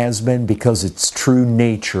it has been because its true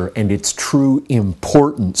nature and its true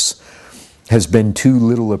importance has been too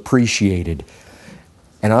little appreciated.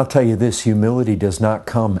 And I'll tell you this, humility does not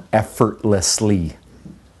come effortlessly.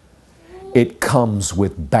 It comes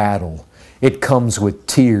with battle. It comes with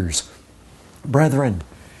tears. Brethren,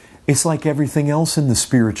 it's like everything else in the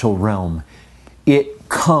spiritual realm. It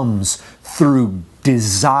comes through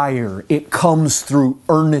desire. It comes through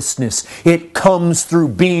earnestness. It comes through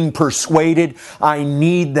being persuaded. I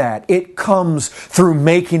need that. It comes through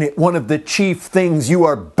making it one of the chief things you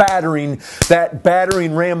are battering, that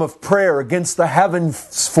battering ram of prayer against the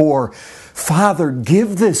heavens for. Father,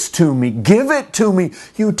 give this to me. Give it to me.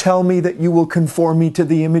 You tell me that you will conform me to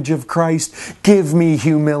the image of Christ. Give me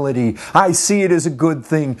humility. I see it as a good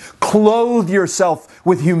thing. Clothe yourself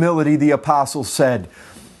with humility, the apostle said.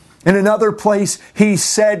 In another place, he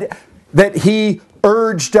said that he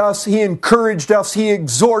urged us, he encouraged us, he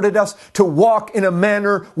exhorted us to walk in a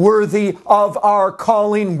manner worthy of our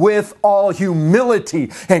calling with all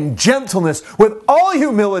humility and gentleness. With all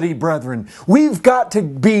humility, brethren. We've got to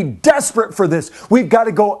be desperate for this. We've got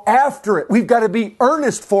to go after it. We've got to be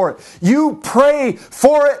earnest for it. You pray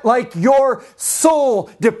for it like your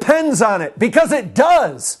soul depends on it, because it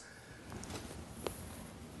does.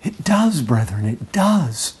 It does, brethren, it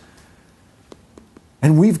does.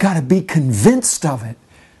 And we've got to be convinced of it.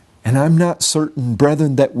 And I'm not certain,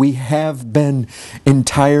 brethren, that we have been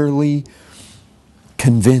entirely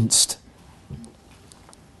convinced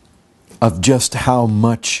of just how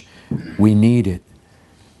much we need it.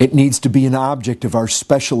 It needs to be an object of our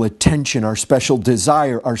special attention, our special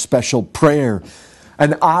desire, our special prayer,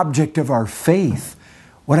 an object of our faith.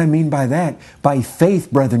 What I mean by that, by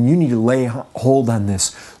faith, brethren, you need to lay hold on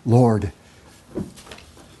this. Lord,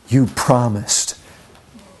 you promised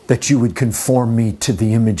that you would conform me to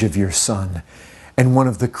the image of your Son. And one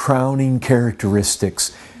of the crowning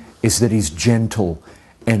characteristics is that He's gentle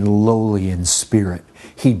and lowly in spirit.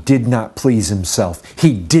 He did not please Himself.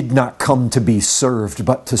 He did not come to be served,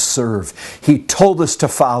 but to serve. He told us to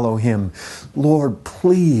follow Him. Lord,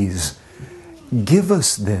 please give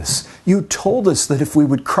us this. You told us that if we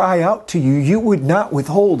would cry out to you, you would not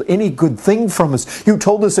withhold any good thing from us. You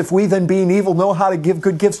told us if we then, being evil, know how to give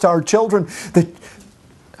good gifts to our children, that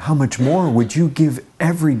how much more would you give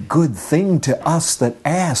every good thing to us that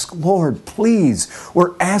ask? Lord, please,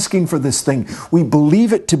 we're asking for this thing. We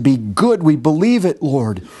believe it to be good. We believe it,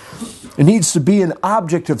 Lord. It needs to be an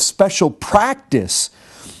object of special practice.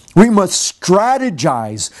 We must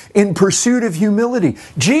strategize in pursuit of humility.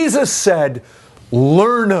 Jesus said,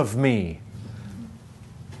 "Learn of me."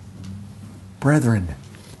 Brethren,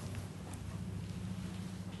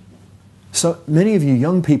 So many of you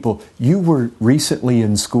young people, you were recently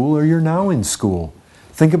in school or you're now in school.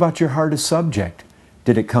 Think about your hardest subject.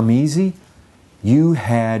 Did it come easy? You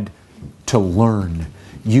had to learn.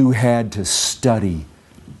 You had to study.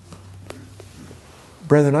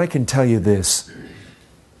 Brethren, I can tell you this.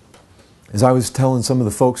 As I was telling some of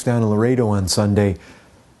the folks down in Laredo on Sunday,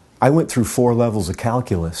 I went through 4 levels of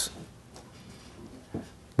calculus.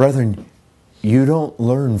 Brethren, you don't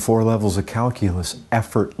learn 4 levels of calculus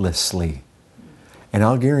effortlessly. And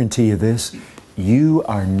I'll guarantee you this, you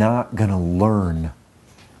are not going to learn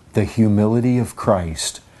the humility of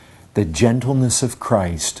Christ, the gentleness of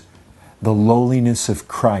Christ, the lowliness of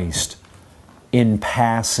Christ in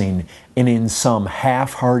passing and in some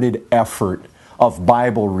half-hearted effort of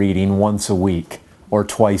Bible reading once a week or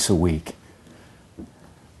twice a week.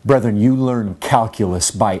 Brethren, you learn calculus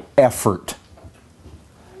by effort,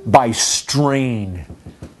 by strain,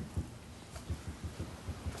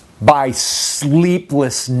 by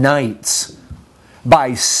sleepless nights,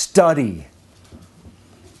 by study.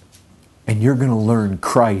 And you're going to learn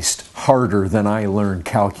Christ harder than I learned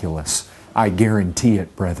calculus. I guarantee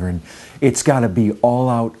it, brethren. It's got to be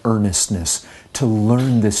all-out earnestness to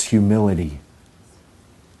learn this humility.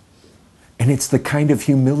 And it's the kind of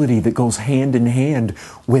humility that goes hand in hand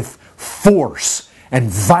with force and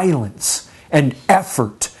violence and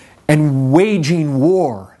effort and waging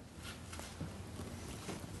war.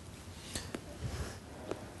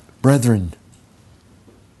 Brethren,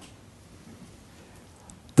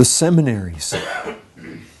 the seminaries,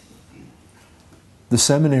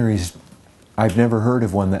 I've never heard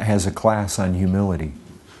of one that has a class on humility.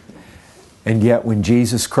 And yet when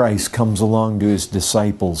Jesus Christ comes along to His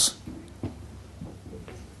disciples,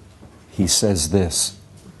 He says this: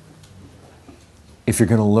 if you're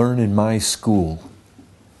going to learn in my school,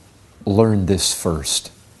 learn this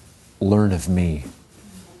first. Learn of me.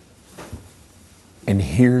 And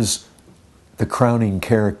here's the crowning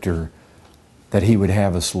character that He would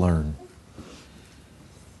have us learn: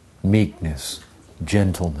 meekness,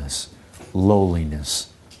 gentleness,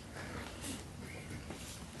 lowliness.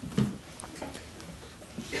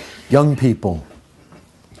 Young people,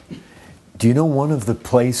 do you know one of the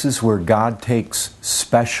places where God takes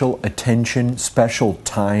special attention, special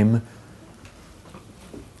time?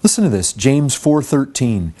 Listen to this, James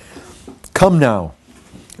 4:13. Come now,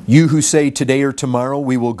 you who say today or tomorrow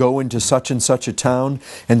we will go into such and such a town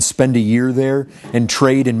and spend a year there and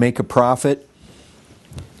trade and make a profit.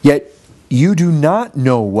 Yet you do not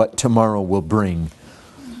know what tomorrow will bring.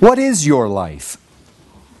 What is your life?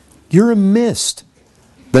 You're a mist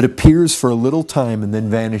that appears for a little time and then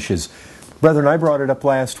vanishes. Brethren, I brought it up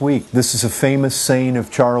last week. This is a famous saying of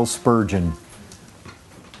Charles Spurgeon.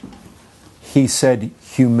 He said,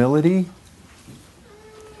 humility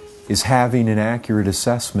is having an accurate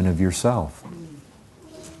assessment of yourself.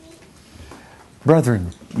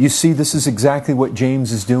 Brethren, you see, this is exactly what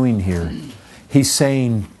James is doing here. He's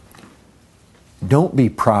saying, don't be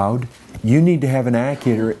proud. You need to have an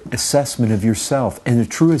accurate assessment of yourself. And a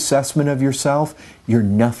true assessment of yourself, you're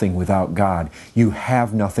nothing without God. You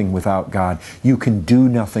have nothing without God. You can do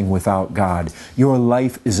nothing without God. Your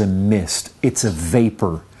life is a mist. It's a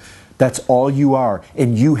vapor. That's all you are.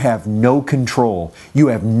 And you have no control. You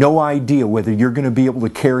have no idea whether you're going to be able to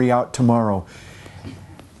carry out tomorrow.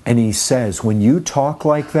 And he says, when you talk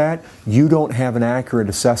like that, you don't have an accurate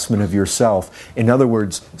assessment of yourself. In other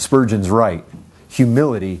words, Spurgeon's right.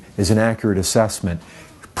 Humility is an accurate assessment.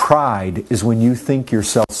 Pride is when you think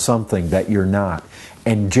yourself something that you're not.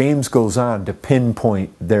 And James goes on to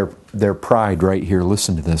pinpoint their pride right here.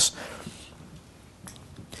 Listen to this.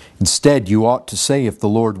 Instead, you ought to say, if the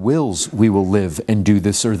Lord wills, we will live and do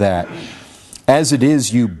this or that. As it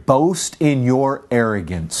is, you boast in your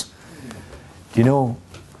arrogance. You know,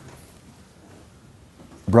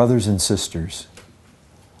 brothers and sisters,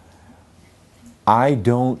 I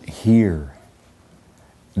don't hear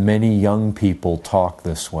many young people talk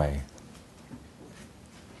this way.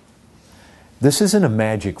 This isn't a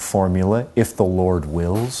magic formula, if the Lord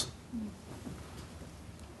wills.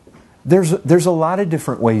 There's a lot of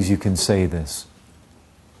different ways you can say this.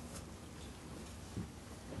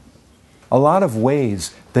 A lot of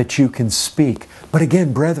ways that you can speak. But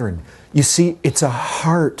again, brethren, you see, it's a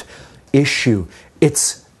heart issue.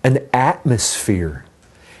 It's an atmosphere.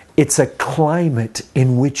 It's a climate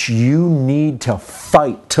in which you need to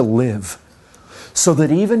fight to live. So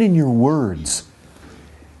that even in your words,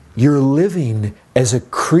 you're living as a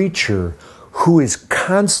creature who is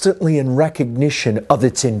constantly in recognition of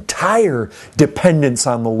its entire dependence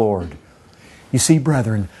on the Lord. You see,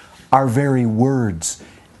 brethren, our very words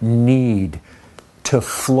need to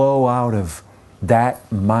flow out of that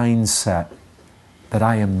mindset that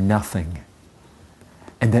I am nothing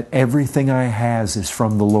and that everything I has is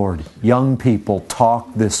from the Lord. Young people,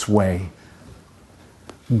 talk this way.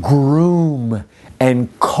 Groom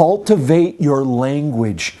and cultivate your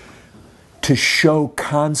language to show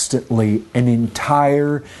constantly an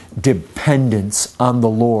entire dependence on the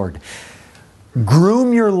Lord.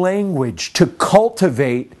 Groom your language to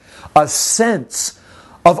cultivate a sense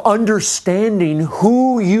of understanding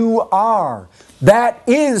who you are. That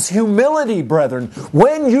is humility, brethren.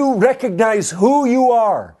 When you recognize who you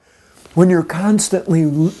are, when you're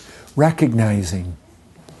constantly recognizing,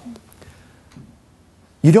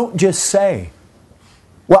 you don't just say,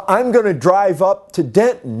 well, I'm going to drive up to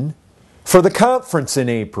Denton for the conference in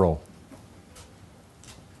April.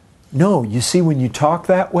 No, you see, when you talk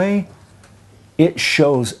that way, it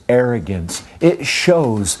shows arrogance. It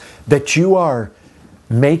shows that you are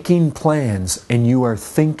making plans and you are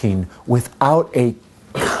thinking without a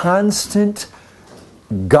constant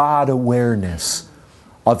God awareness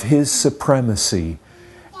of His supremacy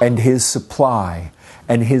and His supply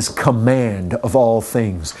and His command of all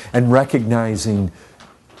things, and recognizing,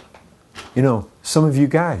 some of you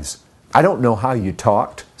guys, I don't know how you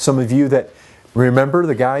talked. Some of you that remember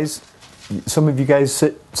the guys, some of you guys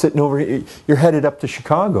sitting over here, you're headed up to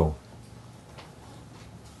Chicago.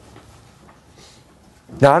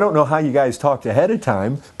 Now, I don't know how you guys talked ahead of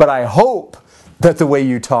time, but I hope that the way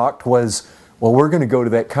you talked was, well, we're going to go to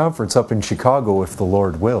that conference up in Chicago if the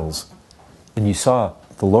Lord wills. And you saw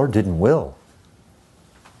the Lord didn't will.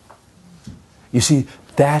 You see,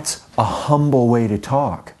 that's a humble way to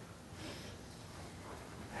talk.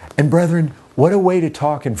 And brethren, what a way to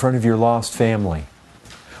talk in front of your lost family.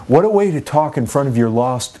 What a way to talk in front of your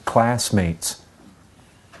lost classmates.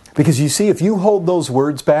 Because you see, if you hold those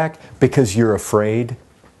words back because you're afraid,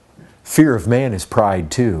 fear of man is pride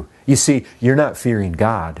too. You see, you're not fearing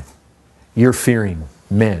God. You're fearing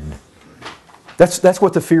men. That's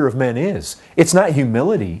what the fear of men is. It's not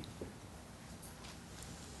humility.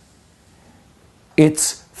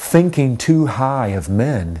 It's thinking too high of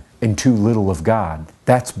men and too little of God.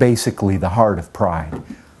 That's basically the heart of pride.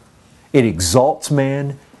 It exalts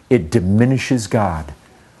man, it diminishes God.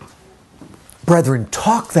 Brethren,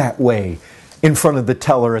 talk that way in front of the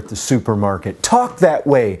teller at the supermarket. Talk that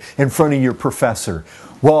way in front of your professor.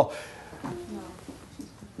 Well,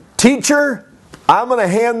 teacher, I'm going to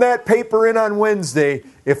hand that paper in on Wednesday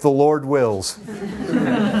if the Lord wills.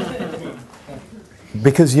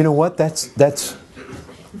 Because you know what? That's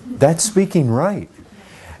speaking right.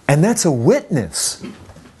 And that's a witness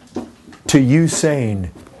to you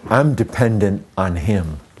saying, I'm dependent on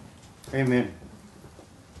Him. Amen.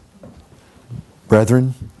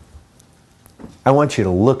 Brethren, I want you to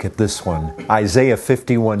look at this one. Isaiah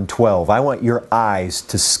 51:12. I want your eyes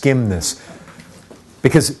to skim this.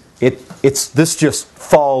 Because this just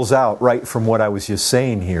falls out right from what I was just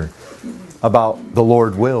saying here about the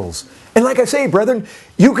Lord wills. And like I say, brethren,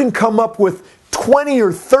 you can come up with 20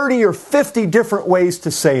 or 30 or 50 different ways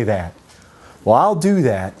to say that. Well, I'll do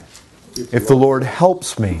that if the Lord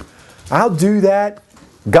helps me. I'll do that,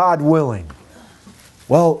 God willing.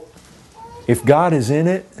 Well, if God is in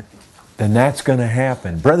it, then that's going to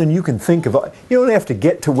happen. Brethren, you can think of, you don't have to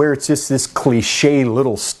get to where it's just this cliche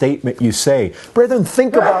little statement you say. Brethren,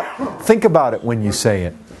 think about it when you say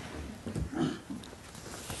it.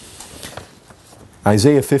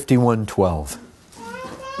 Isaiah 51:12.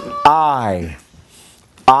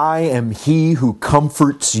 I am He who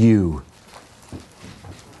comforts you.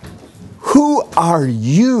 Who are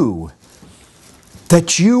you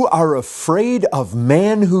that you are afraid of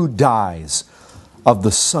man who dies, of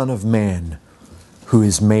the Son of Man who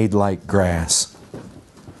is made like grass?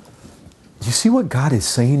 You see what God is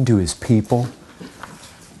saying to His people?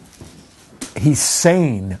 He's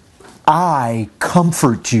saying, I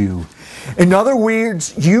comfort you. In other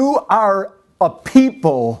words, you are a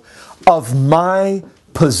people of my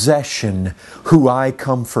possession who I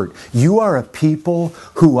comfort. You are a people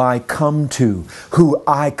who I come to, who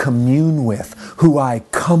I commune with, who I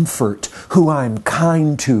comfort, who I'm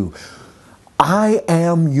kind to. I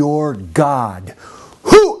am your God.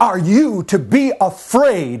 Who are you to be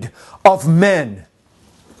afraid of men?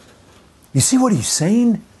 You see what He's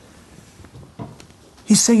saying?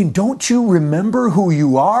 He's saying, don't you remember who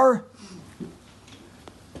you are?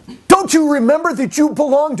 Don't you remember that you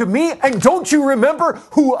belong to me? And don't you remember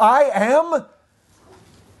who I am?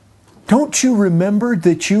 Don't you remember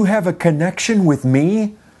that you have a connection with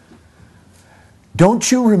me?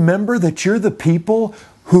 Don't you remember that you're the people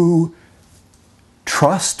who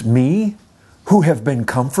trust me, who have been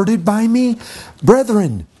comforted by me?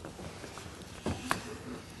 Brethren,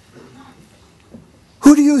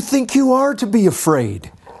 Who do you think you are to be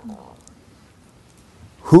afraid?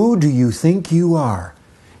 Who do you think you are?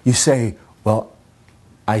 You say, well,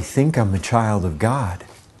 I think I'm a child of God.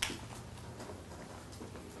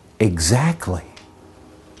 Exactly.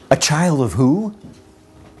 A child of who?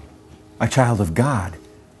 A child of God.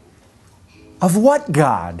 Of what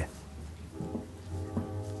God?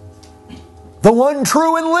 The one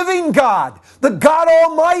true and living God. The God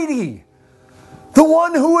Almighty. The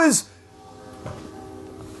one who is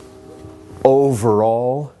over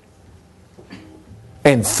all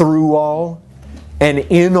and through all and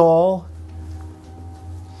in all.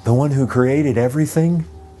 The one who created everything.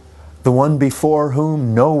 The one before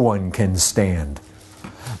whom no one can stand.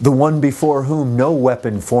 The one before whom no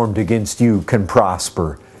weapon formed against you can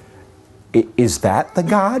prosper. Is that the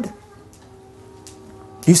God?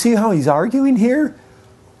 You see how he's arguing here?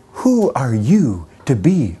 Who are you to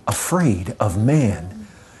be afraid of man?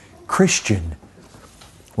 Christian,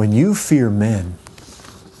 when you fear men,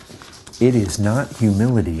 it is not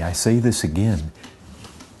humility. I say this again.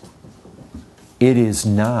 It is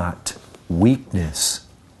not weakness.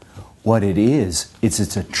 What it is,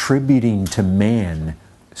 it's attributing to man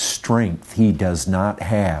strength he does not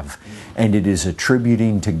have. And it is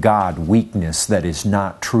attributing to God weakness that is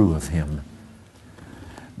not true of him.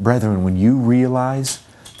 Brethren, when you realize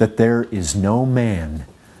that there is no man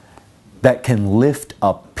that can lift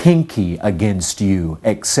a pinky against you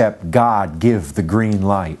except God give the green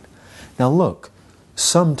light. Now look,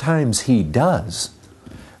 sometimes he does.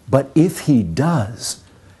 But if he does,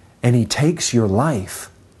 and he takes your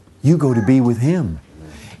life, you go to be with him.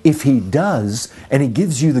 If he does, and he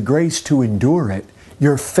gives you the grace to endure it,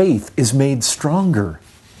 your faith is made stronger.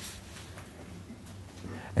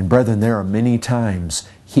 And brethren, there are many times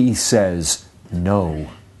he says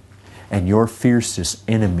no, and your fiercest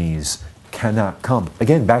enemies cannot come.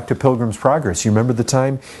 Again, back to Pilgrim's Progress. You remember the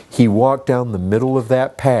time he walked down the middle of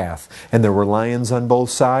that path and there were lions on both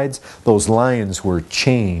sides? Those lions were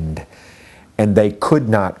chained and they could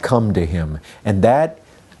not come to him. And that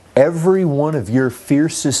every one of your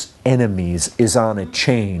fiercest enemies is on a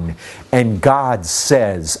chain. And God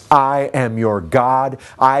says, I am your God.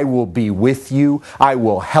 I will be with you. I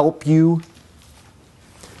will help you.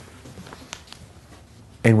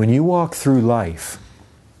 And when you walk through life,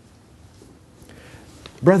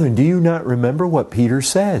 brethren, do you not remember what Peter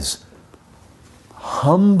says?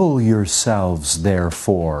 Humble yourselves,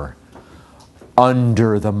 therefore,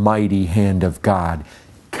 under the mighty hand of God,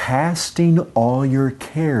 casting all your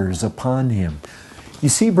cares upon him. You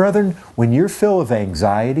see, brethren, when you're filled with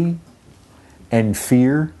anxiety and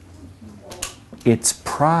fear, it's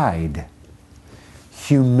pride.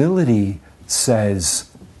 Humility says,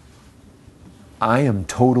 I am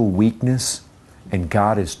total weakness and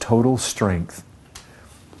God is total strength.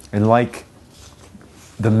 And like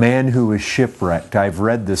the man who was shipwrecked, I've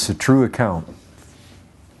read this, a true account.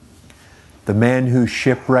 The man who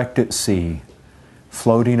shipwrecked at sea,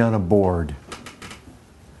 floating on a board,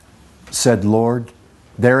 said, Lord,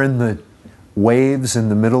 there in the waves in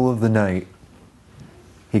the middle of the night,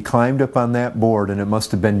 he climbed up on that board, and it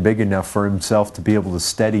must have been big enough for himself to be able to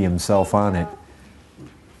steady himself on it.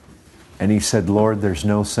 And he said, Lord, there's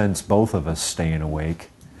no sense both of us staying awake.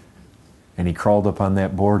 And he crawled up on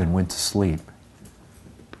that board and went to sleep.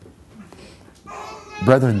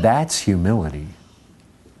 Brethren, that's humility.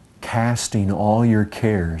 Casting all your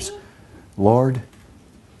cares. Lord,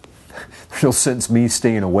 there's no sense me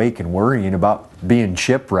staying awake and worrying about being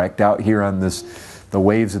shipwrecked out here on the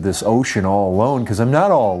waves of this ocean all alone, because I'm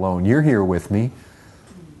not all alone. You're here with me.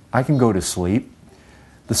 I can go to sleep.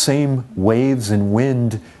 The same waves and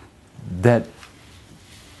wind that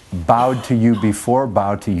bowed to you before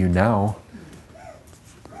bow to you now.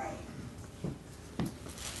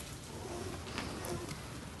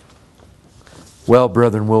 Well,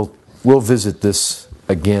 brethren, we'll visit this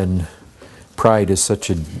again. Pride is such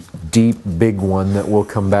a deep, big one that we'll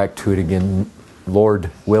come back to it again,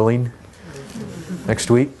 Lord willing,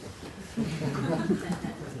 next week.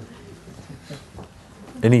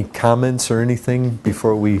 Any comments or anything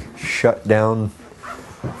before we shut down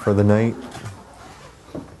for the night?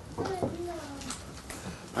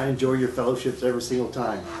 I enjoy your fellowships every single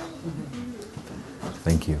time.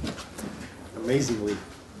 Thank you. Amazingly.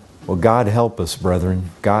 Well, God help us,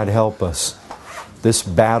 brethren. God help us. This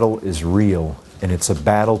battle is real, and it's a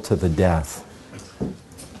battle to the death.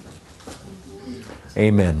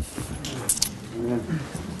 Amen. Amen.